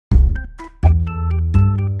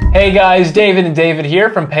Hey guys, David and David here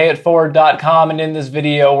from Payette.com, and in this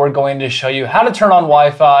video we're going to show you how to turn on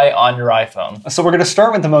Wi-Fi on your iPhone. So we're going to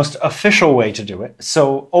start with the most official way to do it.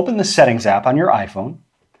 So open the Settings app on your iPhone,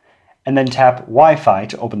 and then tap Wi-Fi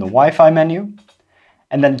to open the Wi-Fi menu,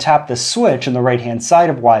 and then tap the switch on the right-hand side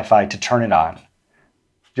of Wi-Fi to turn it on.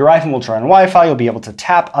 Your iPhone will turn on Wi-Fi, you'll be able to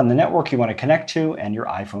tap on the network you want to connect to, and your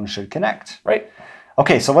iPhone should connect. Right.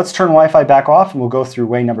 Okay, so let's turn Wi-Fi back off and we'll go through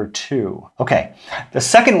way number 2. Okay, the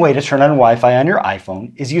second way to turn on Wi-Fi on your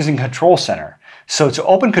iPhone is using Control Center. So to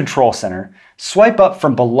open Control Center, swipe up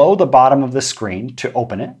from below the bottom of the screen to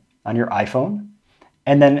open it on your iPhone,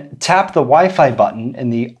 and then tap the Wi-Fi button in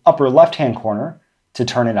the upper left-hand corner to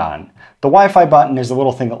turn it on. The Wi-Fi button is the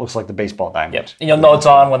little thing that looks like the baseball diamond. Yep, and you'll know it's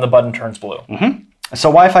on when the button turns blue. So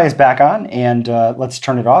Wi-Fi is back on, and let's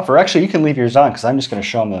turn it off. Or actually, you can leave yours on, because I'm just going to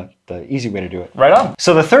show them the easy way to do it. Right on.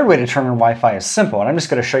 So the third way to turn on Wi-Fi is simple, and I'm just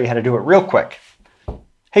going to show you how to do it real quick.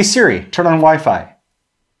 Hey Siri, turn on Wi-Fi.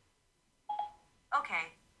 Okay,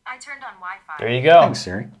 I turned on Wi-Fi. There you go. Thanks,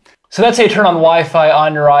 Siri. So that's how you turn on Wi-Fi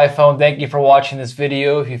on your iPhone. Thank you for watching this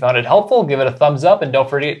video. If you found it helpful, give it a thumbs up, and don't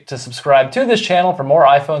forget to subscribe to this channel for more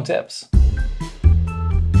iPhone tips.